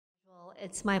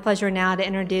It's my pleasure now to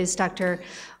introduce Dr.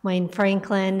 Wayne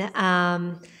Franklin,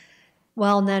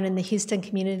 well known in the Houston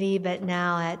community, but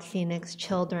now at Phoenix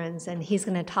Children's, and he's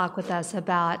going to talk with us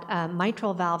about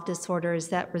mitral valve disorders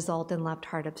that result in left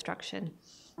heart obstruction.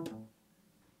 All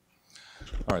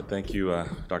right, thank you,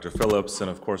 Dr. Phillips, and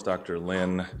of course, Dr.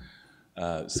 Lynn,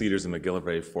 Cedars, and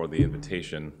MacGillivray for the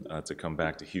invitation to come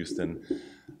back to Houston.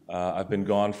 I've been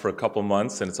gone for a couple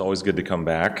months, and it's always good to come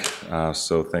back,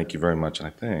 so thank you very much. And I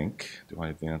think, do I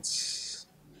advance?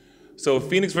 So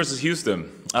Phoenix versus Houston.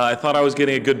 I thought I was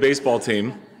getting a good baseball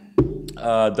team.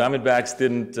 Diamondbacks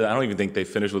didn't, I don't even think they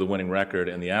finished with a winning record,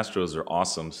 and the Astros are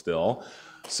awesome still.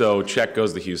 So check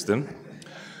goes to Houston.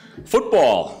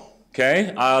 Football,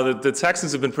 okay? The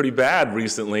Texans have been pretty bad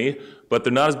recently, but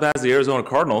they're not as bad as the Arizona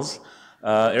Cardinals.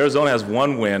 Arizona has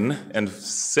 1 win and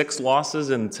 6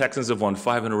 losses, and Texans have won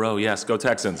 5 in a row. Yes, go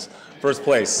Texans. First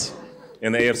place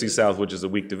in the AFC South, which is a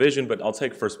weak division, but I'll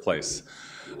take first place.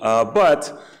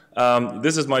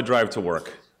 This is my drive to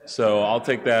work, so I'll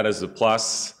take that as a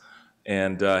plus.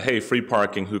 And hey, free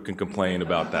parking, who can complain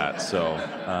about that?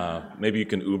 So maybe you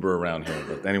can Uber around here.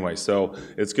 But anyway, so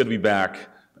it's good to be back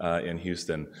in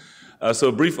Houston. So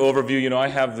a brief overview, I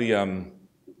have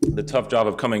the tough job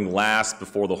of coming last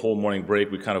before the whole morning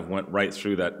break. We kind of went right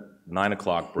through that 9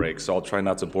 o'clock break, so I'll try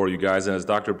not to bore you guys. And as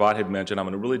Dr. Bott had mentioned, I'm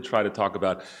going to really try to talk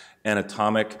about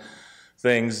anatomic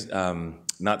things,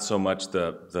 not so much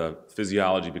the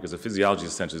physiology, because the physiology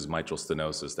essentially is mitral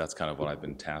stenosis. That's kind of what I've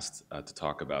been tasked to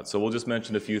talk about. So we'll just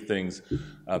mention a few things: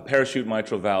 parachute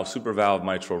mitral valve, supravalve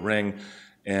mitral ring,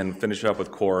 and finish up with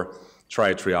Cor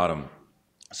Triatriatum.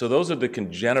 So those are the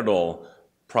congenital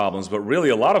problems, but really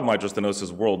a lot of mitral stenosis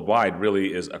worldwide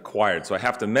really is acquired. So I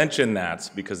have to mention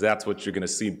that because that's what you're going to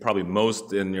see probably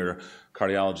most in your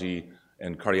cardiology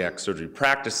and cardiac surgery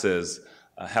practices.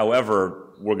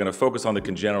 However, we're going to focus on the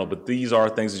congenital, but these are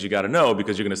things that you got to know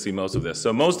because you're going to see most of this.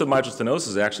 So most of mitral stenosis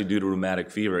is actually due to rheumatic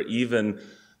fever, even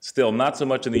still not so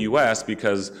much in the US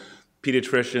because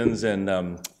pediatricians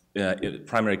and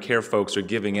primary care folks are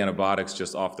giving antibiotics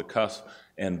just off the cuff.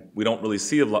 And we don't really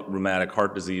see a rheumatic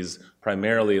heart disease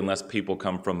primarily unless people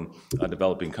come from a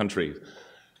developing country.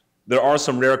 There are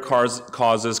some rare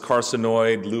causes,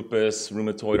 carcinoid, lupus,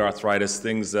 rheumatoid arthritis,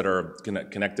 things that are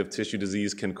connective tissue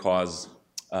disease can cause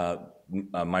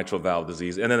mitral valve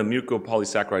disease. And then the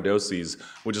mucopolysaccharidoses,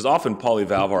 which is often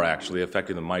polyvalvar actually,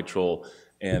 affecting the mitral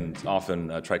and often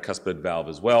tricuspid valve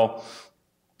as well.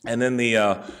 And then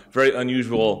the very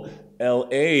unusual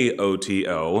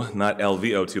LAOTO, not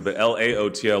LVO2, but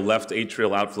LAOTO, left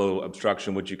atrial outflow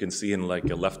obstruction, which you can see in like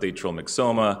a left atrial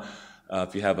myxoma.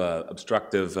 If you have a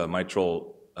obstructive a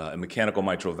mechanical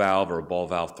mitral valve or a ball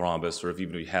valve thrombus, or if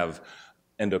even you have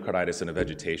endocarditis and a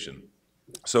vegetation.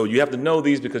 So you have to know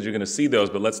these because you're going to see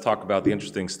those, but let's talk about the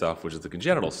interesting stuff, which is the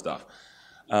congenital stuff.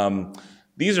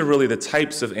 These are really the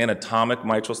types of anatomic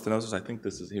mitral stenosis. I think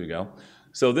this is, here we go.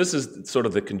 So this is sort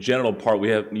of the congenital part.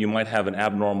 You might have an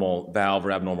abnormal valve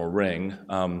or abnormal ring.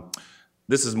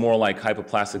 This is more like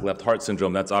hypoplastic left heart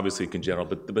syndrome. That's obviously congenital,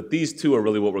 but these two are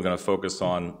really what we're going to focus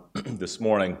on this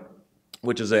morning,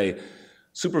 which is a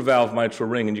supravalve mitral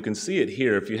ring. And you can see it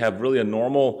here. If you have really a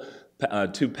normal 2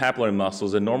 papillary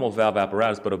muscles, a normal valve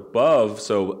apparatus, but above,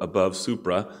 so above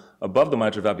supra, above the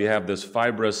mitral valve, you have this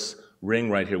fibrous ring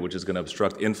right here, which is going to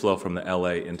obstruct inflow from the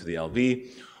LA into the LV,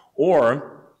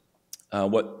 or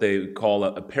what they call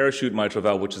a parachute mitral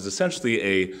valve, which is essentially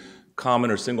a common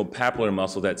or single papillary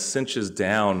muscle that cinches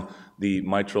down the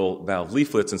mitral valve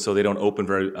leaflets, and so they don't open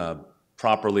very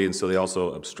properly, and so they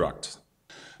also obstruct.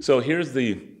 So here's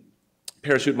the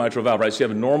parachute mitral valve, right? So you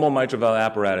have a normal mitral valve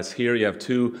apparatus here. You have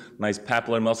 2 nice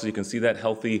papillary muscles. You can see that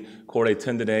healthy chordae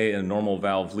tendineae and normal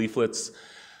valve leaflets.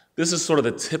 This is sort of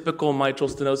the typical mitral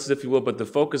stenosis, if you will, but the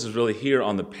focus is really here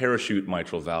on the parachute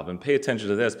mitral valve. And pay attention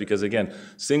to this because, again,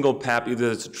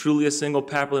 either it's truly a single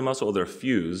papillary muscle or they're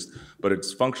fused, but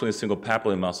it's functionally a single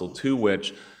papillary muscle to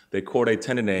which the chordae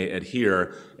tendineae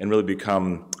adhere and really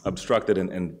become obstructed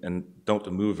and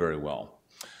don't move very well.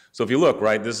 So if you look,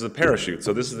 right, this is a parachute.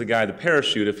 So this is the guy, the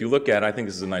parachute. If you look at, I think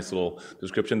this is a nice little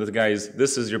description. The guy is,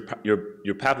 this is your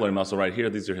papillary muscle right here.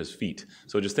 These are his feet.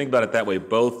 So just think about it that way.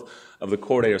 Both of the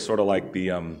chordae are sort of like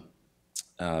the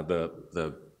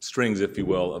strings, if you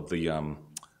will, of the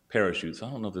parachute. So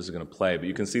I don't know if this is going to play, but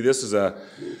you can see this is a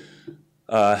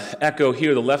echo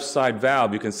here. The left side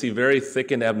valve, you can see very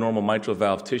thickened abnormal mitral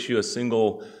valve tissue, a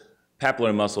single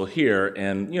papillary muscle here,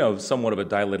 and somewhat of a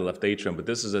dilated left atrium, but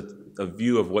this is a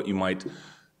view of what you might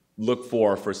look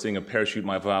for seeing a parachute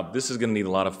mitral valve. This is going to need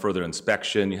a lot of further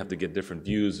inspection. You have to get different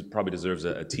views. It probably deserves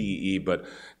a TEE, but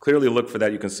clearly look for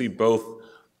that. You can see both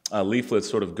leaflets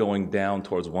sort of going down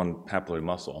towards one papillary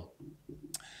muscle.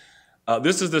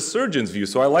 This is the surgeon's view,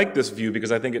 so I like this view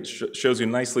because I think it shows you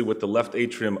nicely with the left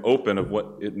atrium open of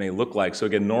what it may look like. So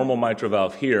again, normal mitral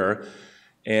valve here,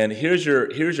 and here's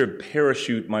your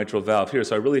parachute mitral valve here.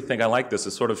 So I really think I like this.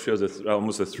 It sort of shows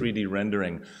almost a 3D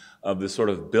rendering of the sort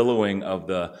of billowing of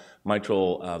the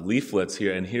mitral leaflets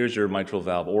here, and here's your mitral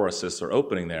valve orifice or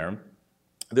opening there.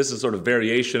 This is sort of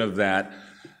variation of that.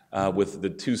 With the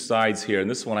two sides here, and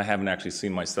this one I haven't actually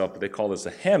seen myself, but they call this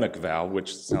a hammock valve,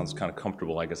 which sounds kind of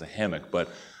comfortable, I guess, a hammock, but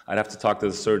I'd have to talk to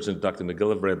the surgeon, Dr.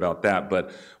 MacGillivray, about that,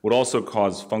 but would also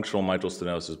cause functional mitral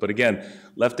stenosis. But again,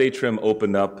 left atrium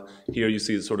opened up. Here you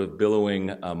see sort of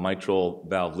billowing mitral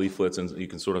valve leaflets, and you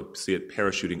can sort of see it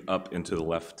parachuting up into the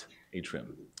left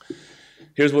atrium.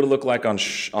 Here's what it looked like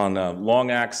on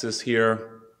long axis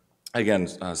here. Again,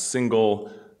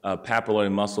 single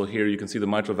papillary muscle here. You can see the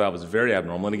mitral valve is very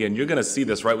abnormal. And again, you're going to see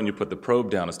this right when you put the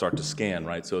probe down and start to scan,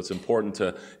 right? So it's important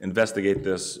to investigate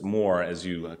this more as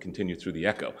you continue through the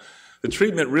echo. The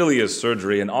treatment really is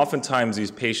surgery, and oftentimes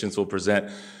these patients will present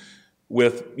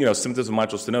with symptoms of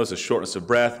mitral stenosis, shortness of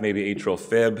breath, maybe atrial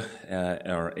fib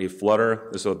or a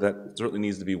flutter. So that certainly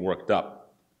needs to be worked up.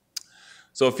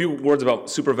 So a few words about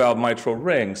supravalve mitral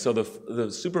ring. So the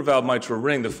supravalve mitral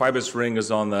ring, the fibrous ring is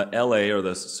on the LA, or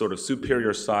the sort of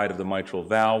superior side of the mitral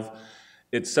valve.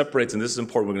 It separates, and this is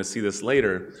important, we're going to see this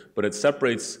later, but it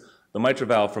separates the mitral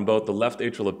valve from both the left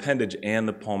atrial appendage and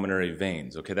the pulmonary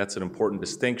veins. Okay, that's an important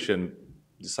distinction,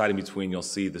 deciding between, you'll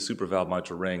see, the supravalve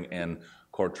mitral ring and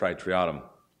Cor Triatriatum.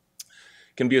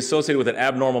 Can be associated with an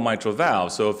abnormal mitral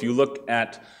valve. So if you look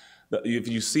at if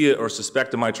you see it or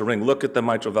suspect a mitral ring, look at the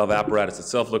mitral valve apparatus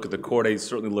itself, look at the chordates,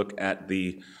 certainly look at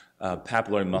the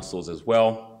papillary muscles as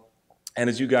well. And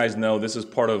as you guys know, this is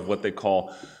part of what they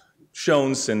call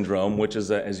Shone's syndrome, which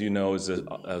is, as you know, is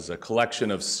a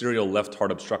collection of serial left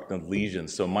heart obstructive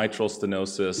lesions. So mitral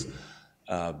stenosis,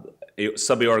 subaortic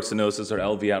stenosis or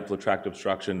LV outflow tract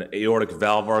obstruction, aortic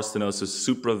valvular stenosis,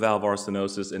 supravalvular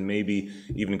stenosis, and maybe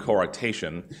even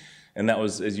coarctation. And that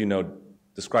was, as you know,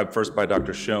 described first by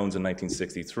Dr. Shones in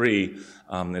 1963.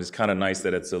 It's kind of nice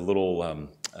that it's a little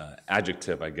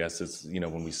adjective, I guess. It's,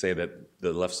 when we say that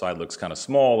the left side looks kind of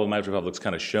small, the mitral valve looks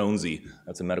kind of Shonesy.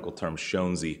 That's a medical term,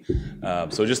 Shonesy.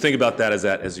 So just think about that as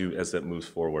that moves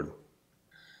forward.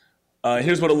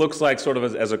 Here's what it looks like sort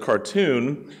of as a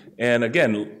cartoon. And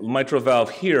again, mitral valve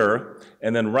here,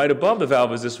 and then right above the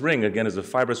valve is this ring. Again, is a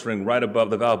fibrous ring right above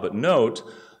the valve. But note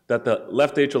that the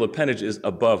left atrial appendage is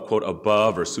above, quote,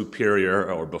 above or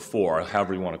superior or before,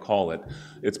 however you want to call it.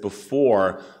 It's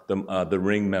before the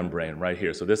ring membrane right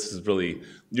here. So this is really,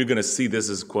 you're going to see this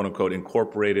is, quote unquote,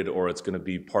 incorporated, or it's going to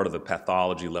be part of the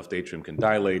pathology. Left atrium can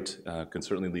dilate, can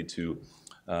certainly lead to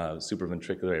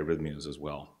supraventricular arrhythmias as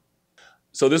well.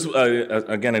 So this,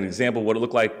 again, an example of what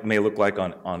it may look like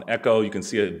on echo. You can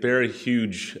see a very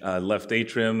huge left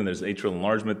atrium, and there's atrial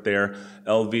enlargement there,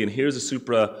 LV, and here's a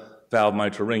supravalve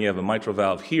mitral ring. You have a mitral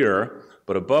valve here,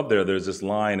 but above there's this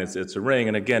line, it's a ring,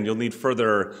 and again, you'll need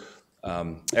further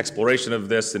exploration of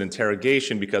this and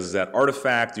interrogation, because it's that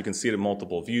artifact. You can see it in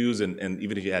multiple views, and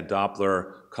even if you add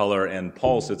Doppler, color, and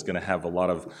pulse, it's going to have a lot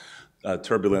of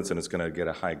turbulence, and it's going to get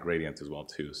a high gradient as well,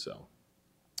 too. So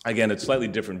again, it's a slightly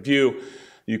different view.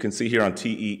 You can see here on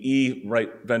TEE, right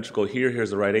ventricle here,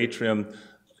 here's the right atrium,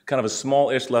 kind of a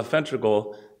small-ish left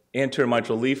ventricle, anterior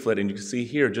mitral leaflet, and you can see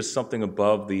here just something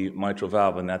above the mitral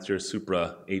valve, and that's your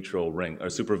supraatrial ring, or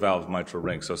supravalve mitral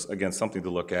ring. So again, something to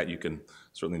look at. You can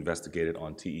certainly investigate it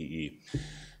on TEE.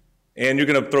 And you're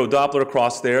going to throw Doppler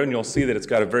across there, and you'll see that it's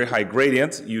got a very high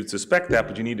gradient. You'd suspect that,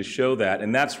 but you need to show that,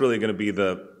 and that's really going to be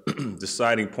the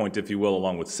deciding point, if you will,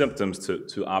 along with symptoms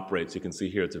to operate. So you can see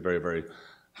here it's a very, very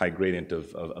high gradient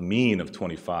of a mean of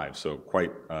 25, so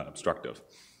quite obstructive.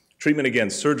 Treatment, again,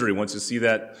 surgery. Once you see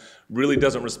that, really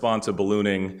doesn't respond to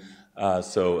ballooning,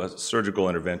 so a surgical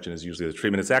intervention is usually the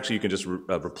treatment. It's actually, you can just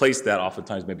replace that,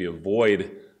 oftentimes maybe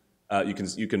avoid,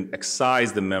 you can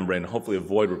excise the membrane and hopefully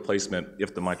avoid replacement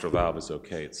if the mitral valve is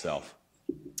okay itself.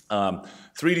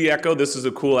 3D echo, this is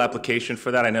a cool application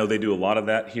for that. I know they do a lot of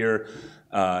that here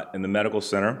in the medical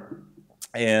center.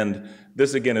 And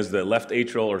this, again, is the left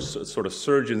atrial, or sort of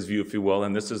surgeon's view, if you will,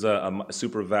 and this is a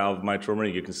supravalve mitral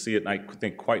ring. You can see it, I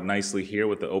think, quite nicely here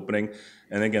with the opening.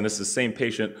 And again, this is the same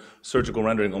patient, surgical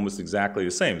rendering almost exactly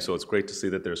the same. So it's great to see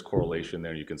that there's correlation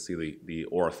there. You can see the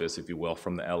orifice, if you will,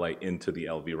 from the LA into the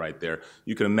LV right there.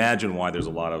 You can imagine why there's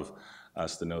a lot of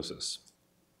stenosis.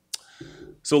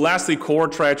 So lastly, Cor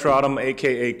Triatriatum,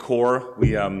 aka Cor.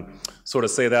 sort of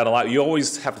say that a lot. You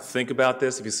always have to think about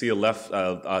this if you see a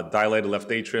dilated left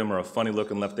atrium or a funny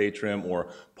looking left atrium or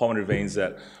pulmonary veins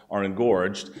that are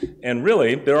engorged. And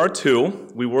really, there are two.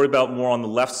 We worry about more on the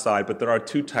left side, but there are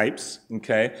two types,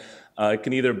 okay? It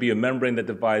can either be a membrane that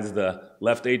divides the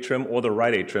left atrium or the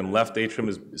right atrium. Left atrium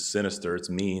is sinister, it's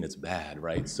mean, it's bad,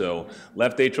 right? So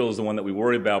left atrial is the one that we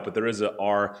worry about, but there is a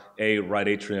RA, right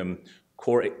atrium,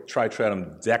 Cor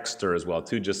Triatriatum dexter as well,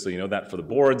 too, just so you know that for the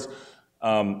boards.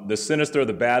 The sinister,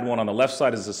 the bad one on the left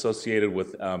side is associated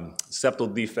with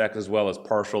septal defect as well as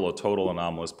partial or total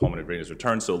anomalous pulmonary venous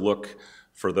return. So look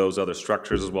for those other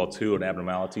structures as well too and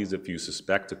abnormalities if you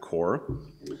suspect a core.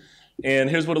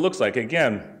 And here's what it looks like.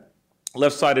 Again,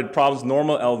 left-sided problems,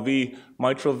 normal LV,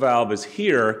 mitral valve is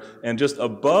here, and just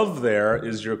above there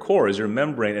is your core, is your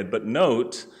membrane. But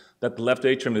note that the left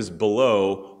atrium is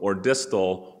below or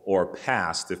distal or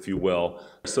past, if you will.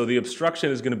 So the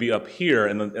obstruction is going to be up here,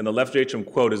 and the left atrium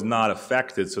quote is not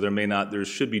affected, so there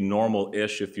should be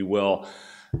normal-ish, if you will,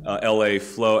 LA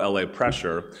flow, LA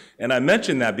pressure. And I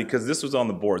mentioned that because this was on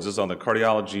the boards. This is on the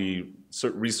cardiology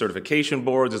recertification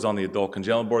boards, this is on the adult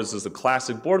congenital boards. This is a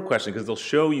classic board question because they'll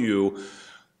show you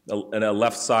a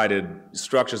left-sided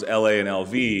structures, LA and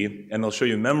LV, and they'll show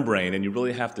you membrane, and you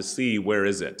really have to see where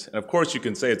is it. And of course, you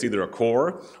can say it's either a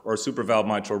core or a supravalve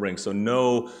mitral ring, so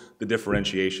know the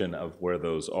differentiation of where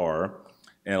those are.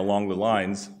 And along the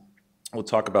lines, we'll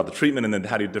talk about the treatment and then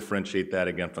how do you differentiate that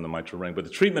again from the mitral ring. But the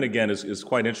treatment, again, is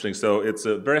quite interesting. So it's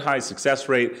a very high success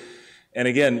rate. And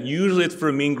again, usually it's for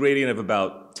a mean gradient of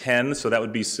about 10, so that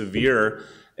would be severe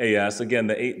AS. Again,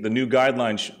 the new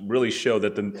guidelines really show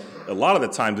that a lot of the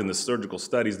times in the surgical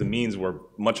studies, the means were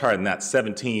much higher than that,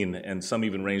 17, and some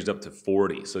even ranged up to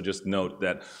 40. So just note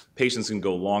that patients can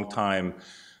go a long time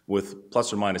with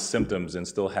plus or minus symptoms and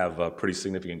still have pretty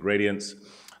significant gradients.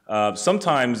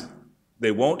 Sometimes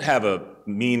they won't have a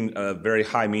very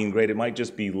high mean grade. It might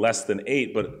just be less than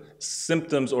 8, but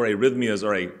symptoms or arrhythmias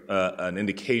are an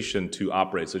indication to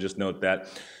operate, so just note that.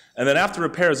 And then after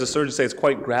repairs, the surgeons say it's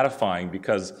quite gratifying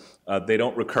because they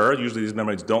don't recur. Usually these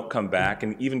membranes don't come back,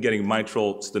 and even getting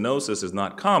mitral stenosis is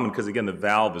not common because, again, the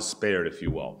valve is spared, if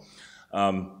you will.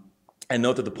 And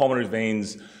note that the pulmonary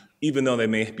veins, even though they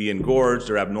may be engorged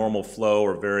or abnormal flow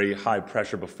or very high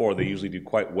pressure before, they usually do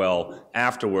quite well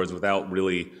afterwards without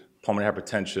really pulmonary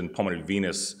hypertension, pulmonary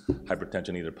venous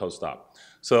hypertension, either post-op.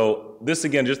 So this,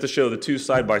 again, just to show the two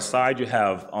side by side, you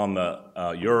have on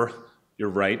the your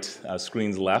right,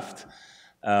 screen's left,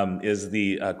 is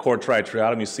the Cor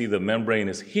Triatriatum. You see the membrane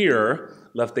is here,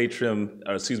 left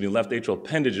atrial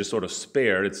appendage is sort of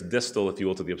spared. It's distal, if you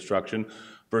will, to the obstruction,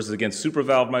 versus, again,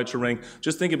 supravalve mitral ring.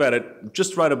 Just think about it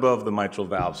just right above the mitral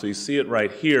valve. So you see it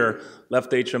right here,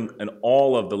 left atrium, and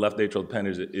all of the left atrial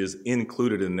appendage is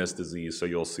included in this disease, so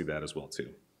you'll see that as well, too.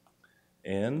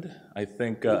 And I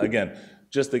think, again,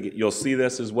 you'll see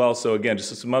this as well. So again,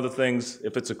 just some other things.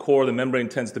 If it's a core, the membrane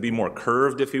tends to be more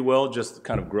curved, if you will, just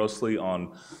kind of grossly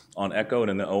on echo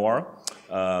and in the OR.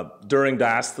 During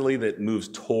diastole, that moves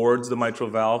towards the mitral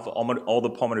valve. All the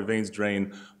pulmonary veins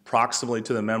drain proximally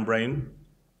to the membrane.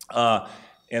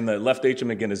 And the left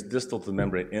atrium, again, is distal to the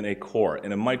membrane in a core.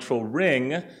 In a mitral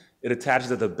ring, it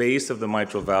attaches at the base of the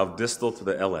mitral valve, distal to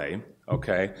the LA,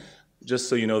 okay? Just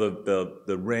so you know,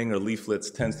 the ring or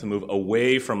leaflets tends to move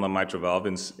away from the mitral valve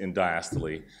in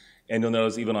diastole. And you'll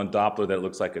notice even on Doppler that it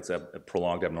looks like it's a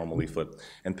prolonged abnormal leaflet.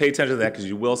 And pay attention to that because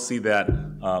you will see that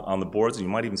on the boards, and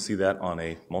you might even see that on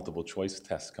a multiple choice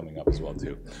test coming up as well,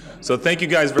 too. So thank you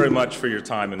guys very much for your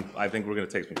time, and I think we're going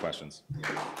to take some questions.